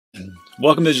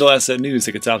Welcome to Digital Asset News,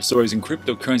 take the top stories in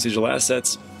cryptocurrency digital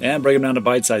assets and break them down to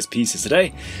bite-sized pieces.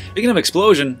 Today, speaking of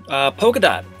explosion,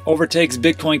 Polkadot overtakes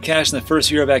Bitcoin Cash in the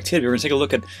first year of activity. We're going to take a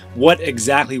look at what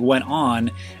exactly went on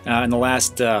in the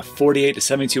last 48 to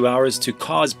 72 hours to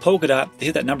cause Polkadot to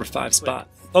hit that number 5 spot.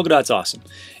 Polkadot's awesome.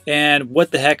 And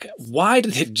what the heck, why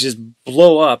did it just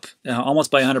blow up almost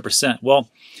by 100%? Well,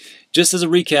 just as a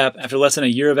recap, after less than a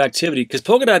year of activity, because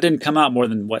Polkadot didn't come out more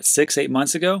than, what, 6-8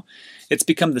 months ago, it's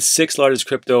become the 6th largest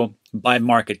crypto by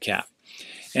market cap.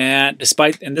 And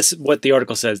this is what the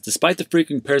article says, despite the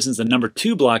frequent comparisons to the number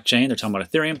 2 blockchain, they're talking about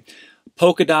Ethereum,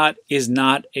 Polkadot is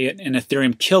not an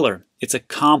Ethereum killer. It's a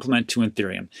complement to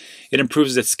Ethereum. It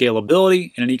improves its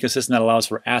scalability in an ecosystem that allows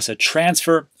for asset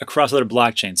transfer across other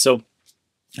blockchains. So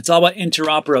it's all about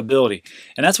interoperability.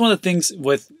 And that's one of the things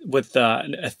with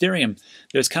Ethereum.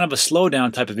 There's kind of a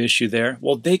slowdown type of issue there.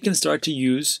 Well, they can start to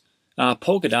use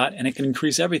Polkadot and it can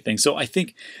increase everything. So I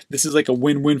think this is like a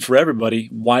win-win for everybody.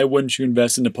 Why wouldn't you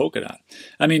invest into Polkadot?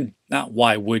 I mean, not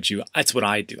why would you? That's what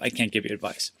I do. I can't give you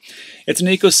advice. It's an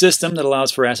ecosystem that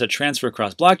allows for asset transfer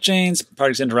across blockchains.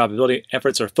 Project's interoperability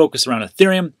efforts are focused around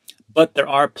Ethereum, but there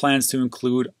are plans to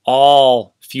include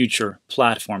all future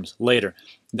platforms later.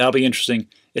 That'll be interesting,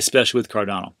 especially with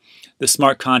Cardano. The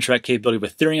smart contract capability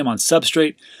of Ethereum on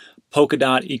Substrate,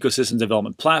 Polkadot ecosystem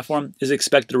development platform, is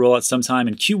expected to roll out sometime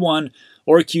in Q1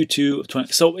 or Q2 of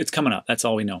 20. So it's coming up. That's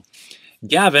all we know.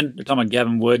 Gavin, they're talking about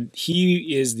Gavin Wood,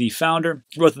 he is the founder.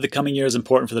 Growth of the coming year is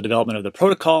important for the development of the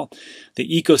protocol. The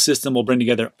ecosystem will bring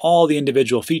together all the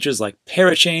individual features like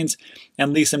parachains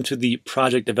and lease them to the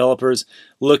project developers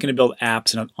looking to build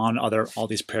apps on all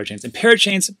these parachains. And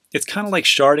parachains, it's kind of like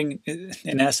sharding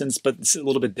in essence, but it's a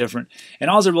little bit different.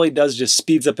 And all it really does is just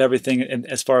speeds up everything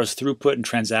as far as throughput and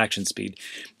transaction speed.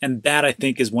 And that, I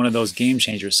think, is one of those game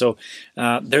changers. So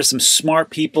there's some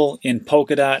smart people in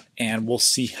Polkadot, and we'll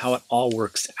see how it all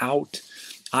works out.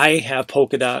 I have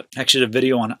Polkadot. Actually, a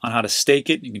video on how to stake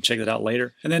it. You can check that out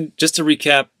later. And then just to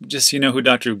recap, just so you know who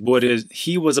Dr. Wood is,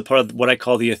 he was a part of what I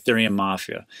call the Ethereum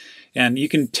Mafia. And you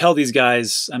can tell these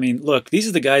guys, I mean, look, these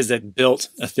are the guys that built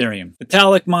Ethereum.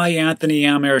 Vitalik, Mai, Anthony,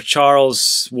 Amir,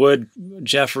 Charles, Wood,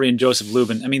 Jeffrey, and Joseph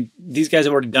Lubin. I mean, these guys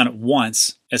have already done it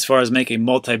once as far as making a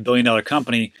multi-billion-dollar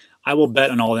company. I will bet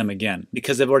on all of them again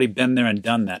because they've already been there and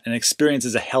done that. And experience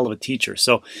is a hell of a teacher.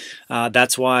 So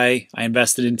that's why I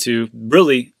invested into,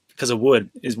 really, because of Wood,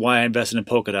 is why I invested in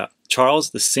Polkadot. Charles,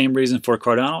 the same reason for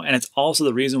Cardano, and it's also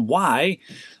the reason why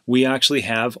we actually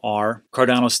have our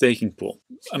Cardano staking pool.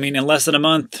 I mean, in less than a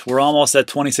month, we're almost at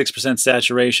 26%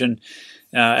 saturation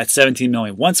at 17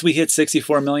 million. Once we hit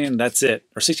 64 million, that's it,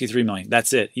 or 63 million,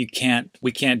 that's it. We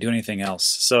can't do anything else.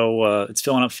 So it's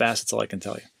filling up fast, that's all I can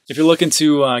tell you. If you're looking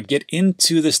to get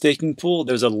into the staking pool,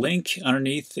 there's a link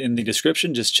underneath in the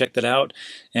description. Just check that out,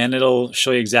 and it'll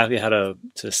show you exactly how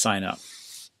to sign up.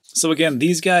 So again,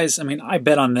 these guys, I mean, I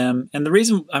bet on them. And the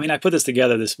reason, I mean, I put this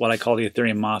together, this what I call the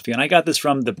Ethereum Mafia, and I got this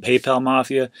from the PayPal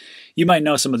Mafia. You might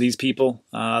know some of these people,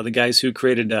 the guys who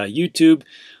created YouTube.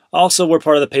 Also, we're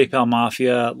part of the PayPal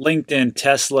Mafia, LinkedIn,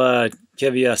 Tesla,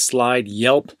 Kivia, Slide,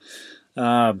 Yelp.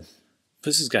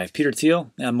 Who's this guy? Peter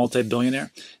Thiel, a multi-billionaire.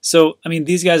 So, I mean,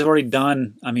 these guys have already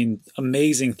done, I mean,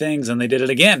 amazing things, and they did it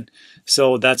again.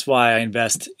 So that's why I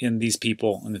invest in these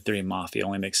people in the Ethereum Mafia. It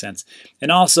only makes sense.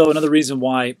 And also, another reason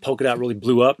why Polkadot really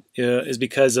blew up is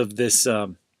because of this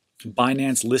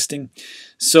Binance listing.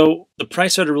 So the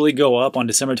price started to really go up on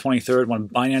December 23rd when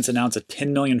Binance announced a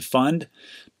 10 million fund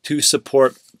to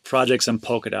support projects on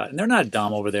Polkadot. And they're not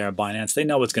dumb over there at Binance. They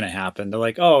know what's going to happen. They're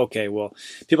like, oh, okay, well,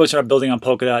 people start building on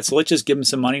Polkadot, so let's just give them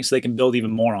some money so they can build even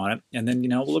more on it. And then, you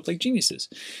know, we'll look like geniuses.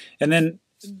 And then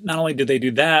not only did they do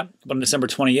that, but on December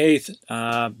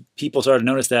 28th, people started to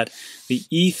notice that the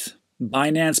ETH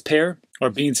Binance pair, or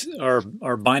Binance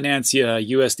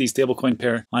USD stablecoin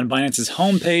pair on Binance's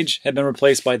homepage had been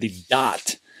replaced by the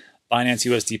DOT Binance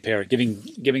USD pair,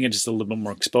 giving it just a little bit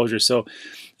more exposure. So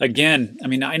again, I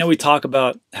mean, I know we talk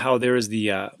about how there is the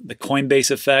Coinbase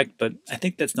effect, but I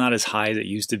think that's not as high as it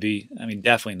used to be. I mean,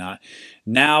 definitely not.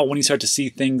 Now, when you start to see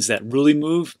things that really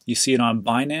move, you see it on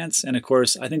Binance. And of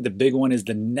course, I think the big one is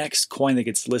the next coin that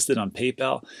gets listed on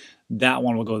PayPal. That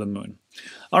one will go to the moon.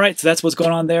 All right, so that's what's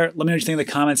going on there. Let me know what you think in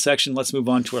the comments section. Let's move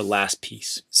on to our last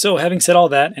piece. So having said all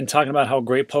that and talking about how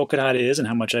great Polkadot is and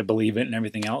how much I believe in it and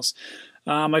everything else,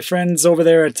 my friends over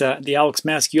there at the Alex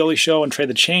Mascioli show and Trade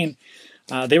the Chain,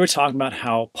 they were talking about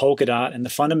how Polkadot and the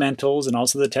fundamentals and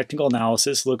also the technical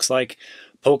analysis looks like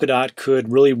Polkadot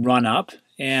could really run up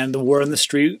and the word on the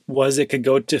street was it could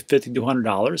go to $50 to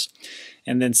 $100.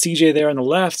 And then CJ there on the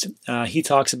left, he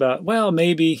talks about, well,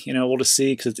 maybe, we'll just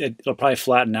see, because it'll probably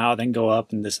flatten out, then go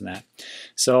up, and this and that.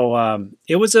 So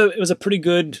it was a pretty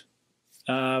good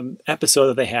episode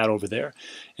that they had over there,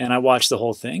 and I watched the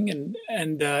whole thing,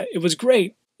 and it was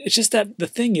great. It's just that the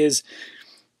thing is,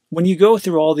 when you go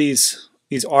through all these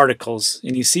articles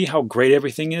and you see how great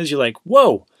everything is, you're like,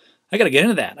 whoa, I got to get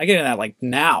into that. I get into that like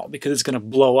now, because it's going to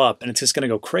blow up and it's just going to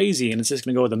go crazy and it's just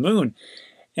going to go to the moon.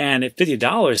 And at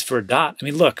 $50 for a dot, I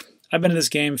mean, look, I've been in this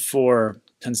game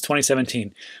since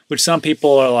 2017, which some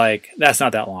people are like, that's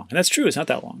not that long. And that's true, it's not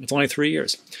that long. It's only 3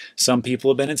 years. Some people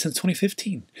have been in since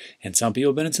 2015, and some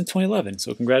people have been in since 2011.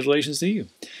 So congratulations to you.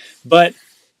 But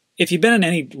if you've been in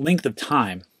any length of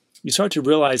time, you start to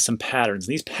realize some patterns.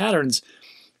 These patterns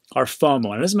are FOMO.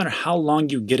 And it doesn't matter how long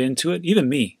you get into it, even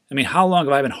me. I mean, how long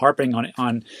have I been harping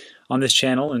on this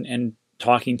channel and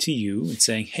talking to you and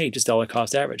saying, hey, just dollar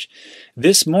cost average.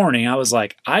 This morning, I was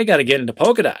like, I got to get into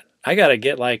Polkadot. I got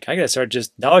to start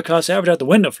just dollar cost average out the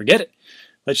window. Forget it.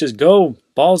 Let's just go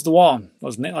balls to the wall.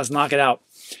 Let's knock it out.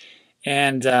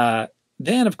 And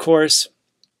then, of course,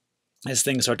 as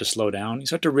things start to slow down, you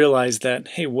start to realize that,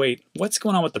 hey, wait, what's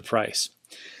going on with the price?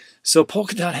 So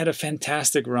Polkadot had a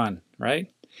fantastic run,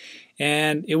 right?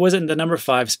 And it was in the number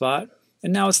 5 spot,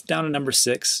 and now it's down to number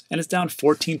 6, and it's down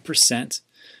 14%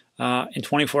 in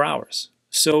 24 hours.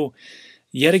 So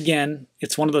yet again,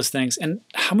 it's one of those things. And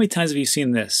how many times have you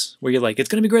seen this where you're like, it's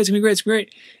going to be great, it's going to be great, it's great,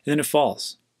 and then it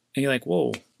falls. And you're like,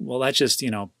 whoa, well, that's just,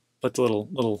 put the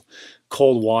little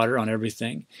cold water on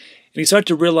everything. And you start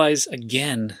to realize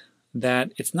again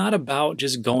that it's not about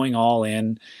just going all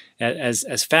in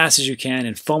as fast as you can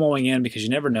and FOMOing in because you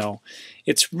never know.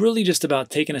 It's really just about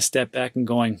taking a step back and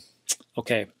going,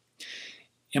 okay,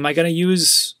 am I going to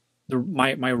use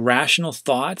my rational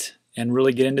thought and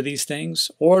really get into these things,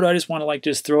 or do I just want to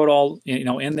just throw it all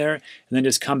in there and then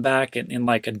just come back in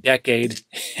like a decade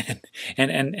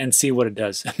and see what it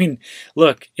does? I mean,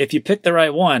 look, if you pick the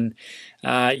right one,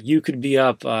 you could be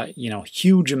up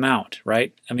huge amount,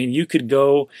 right? I mean, you could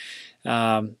go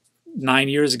 9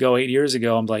 years ago, 8 years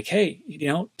ago, I'm like, hey,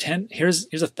 here's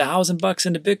 $1,000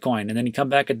 into Bitcoin, and then you come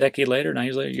back a decade later, 9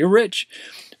 years later, you're rich.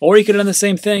 Or you could have done the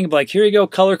same thing, like, here you go,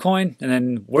 color coin, and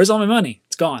then where's all my money?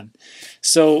 It's gone.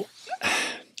 So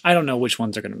I don't know which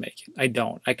ones are going to make it. I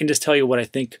don't. I can just tell you what I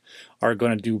think are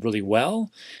going to do really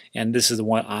well, and this is the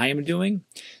one I am doing.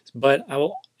 But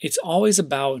it's always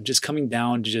about just coming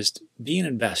down to just be an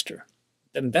investor.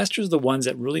 Investors are the ones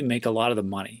that really make a lot of the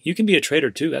money. You can be a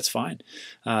trader too, that's fine.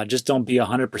 Just don't be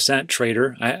 100%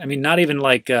 trader. I mean, not even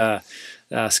like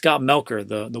Scott Melker,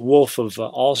 the wolf of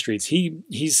all streets.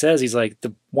 He says, he's like,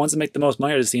 the ones that make the most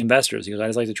money are just the investors. He goes, I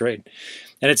just like to trade.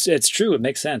 And it's true, it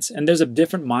makes sense. And there's a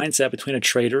different mindset between a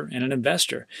trader and an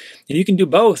investor. And you can do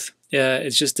both.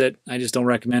 It's just that I just don't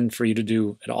recommend for you to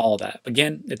do at all that.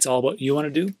 Again, it's all what you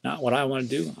want to do, not what I want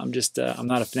to do. I'm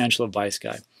not a financial advice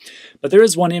guy. But there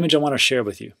is one image I want to share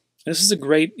with you. This is a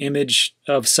great image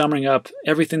of summing up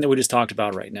everything that we just talked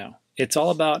about right now. It's all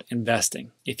about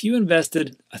investing. If you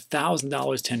invested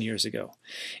 $1,000 10 years ago,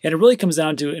 and it really comes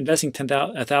down to investing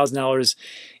 $1,000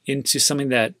 into something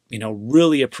that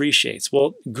really appreciates.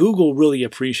 Well, Google really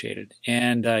appreciated,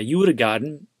 and you would have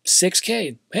gotten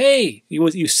 6K. Hey, you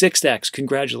 6x.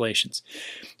 Congratulations.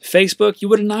 Facebook, you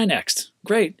would have 9x'd.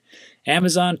 Great.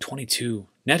 Amazon, 22.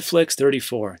 Netflix,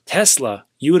 34. Tesla,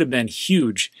 you would have been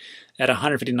huge at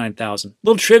 159,000.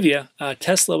 Little trivia,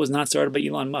 Tesla was not started by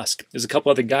Elon Musk. There's a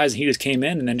couple other guys, and he just came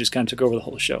in and then just kind of took over the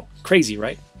whole show. Crazy,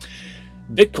 right?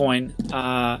 Bitcoin,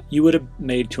 you would have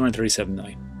made 237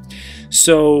 million.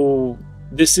 So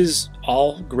this is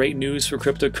all great news for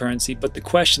cryptocurrency, but the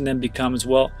question then becomes,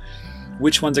 well,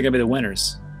 which ones are going to be the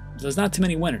winners? There's not too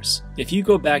many winners. If you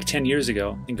go back 10 years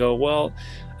ago and go, well,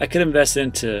 I could invest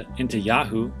into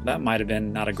Yahoo. That might have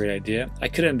been not a great idea. I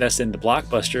could have invested into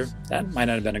Blockbuster. That might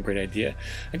not have been a great idea.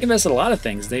 I could invest in a lot of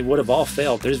things. They would have all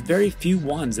failed. There's very few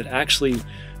ones that actually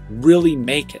really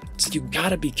make it. So you got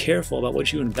to be careful about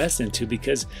what you invest into,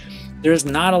 because there's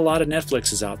not a lot of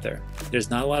Netflixes out there. There's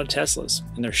not a lot of Teslas,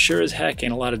 and there sure as heck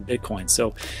ain't a lot of Bitcoin.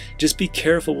 So just be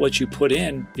careful what you put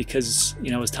in, because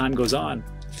as time goes on,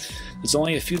 there's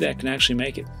only a few that can actually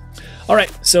make it. All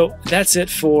right, so that's it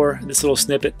for this little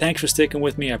snippet. Thanks for sticking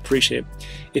with me. I appreciate it.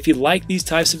 If you like these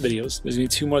types of videos, there's going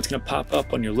to be 2 more that's going to pop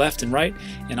up on your left and right,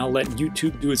 and I'll let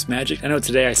YouTube do its magic. I know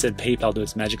today I said PayPal do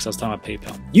its magic, so I was talking about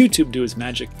PayPal. YouTube do its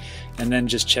magic, and then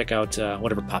just check out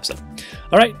whatever pops up.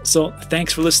 All right, so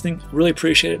thanks for listening. Really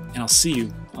appreciate it, and I'll see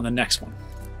you on the next one.